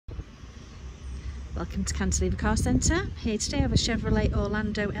Welcome to Cantilever Car Centre. Here today I have a Chevrolet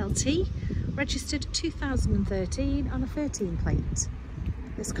Orlando LT, registered 2013 on a 13 plate.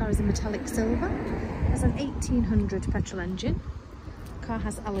 This car is in metallic silver, has an 1800 petrol engine. The car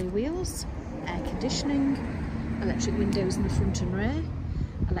has alloy wheels, air conditioning, electric windows in the front and rear,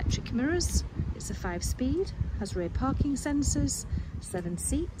 electric mirrors. It's a 5-speed, has rear parking sensors, 7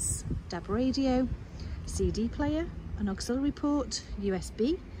 seats, DAB radio, CD player, an auxiliary port,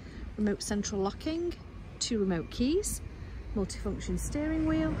 USB, remote central locking, 2 remote keys, multifunction steering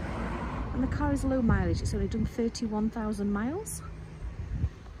wheel, and the car is low mileage. It's only done 31,000 miles.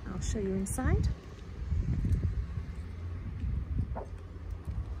 I'll show you inside.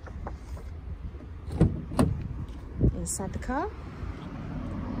 Inside the car,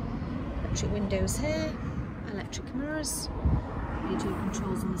 electric windows here, electric mirrors, radio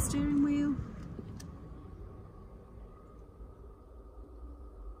controls on the steering wheel,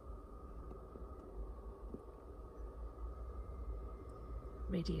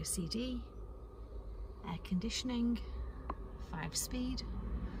 radio CD, air conditioning, 5-speed,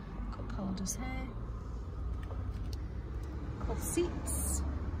 cup holders here, cloth seats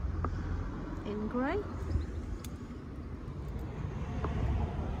in grey,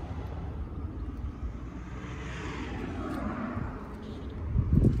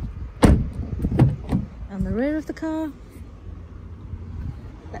 and the rear of the car,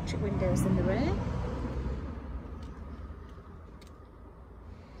 electric windows in the rear,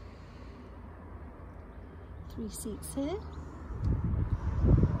 three seats here,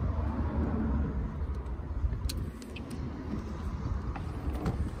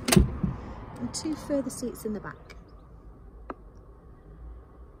 and 2 further seats in the back.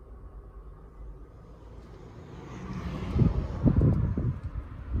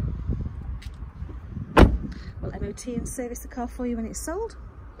 We'll MOT and service the car for you when it's sold.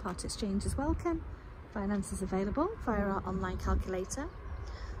 Part exchange is welcome. Finance is available via our online calculator.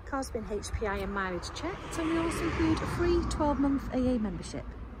 Car's been HPI and mileage checked, and we also include a free 12-month AA membership.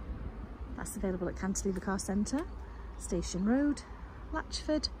 That's available at Cantilever Car Centre, Station Road,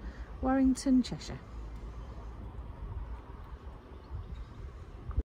 Latchford, Warrington, Cheshire.